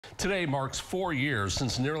Today marks 4 years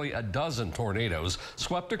since nearly a dozen tornadoes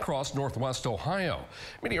swept across northwest Ohio.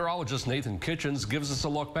 Meteorologist Nathan Kitchens gives us a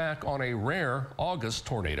look back on a rare August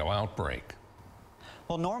tornado outbreak.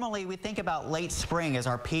 Well, normally we think about late spring as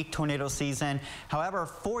our peak tornado season. However,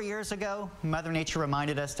 4 years ago, Mother Nature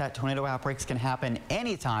reminded us that tornado outbreaks can happen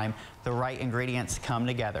anytime the right ingredients come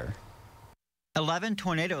together. 11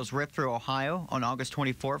 tornadoes ripped through Ohio on August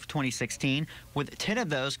 24th, 2016, with 10 of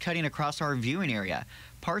those cutting across our viewing area.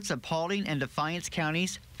 Parts of Paulding and Defiance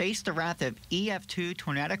counties faced the wrath of EF2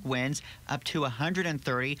 tornadic winds up to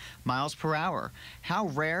 130 miles per hour. How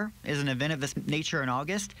rare is an event of this nature in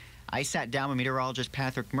August? I sat down with meteorologist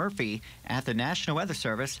Patrick Murphy at the National Weather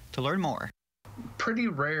Service to learn more. Pretty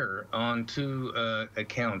rare on two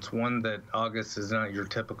accounts. One, that August is not your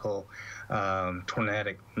typical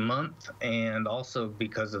tornadic month, and also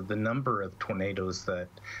because of the number of tornadoes that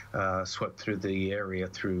swept through the area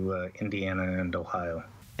through Indiana and Ohio.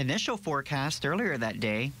 Initial forecast earlier that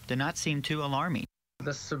day did not seem too alarming.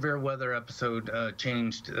 The severe weather episode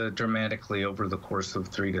changed dramatically over the course of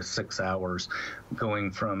 3 to 6 hours, going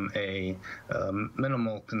from a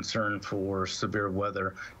minimal concern for severe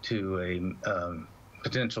weather to a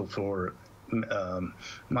potential for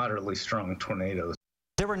moderately strong tornadoes.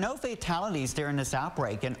 There were no fatalities during this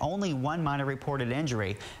outbreak and only one minor reported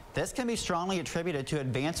injury. This can be strongly attributed to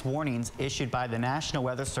advance warnings issued by the National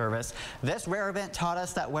Weather Service. This rare event taught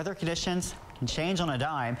us that weather conditions can change on a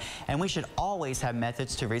dime, and we should always have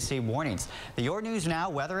methods to receive warnings. The Your News Now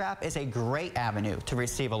weather app is a great avenue to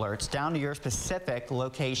receive alerts down to your specific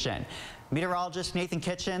location. Meteorologist Nathan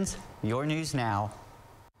Kitchens, Your News Now.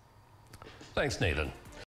 Thanks, Nathan.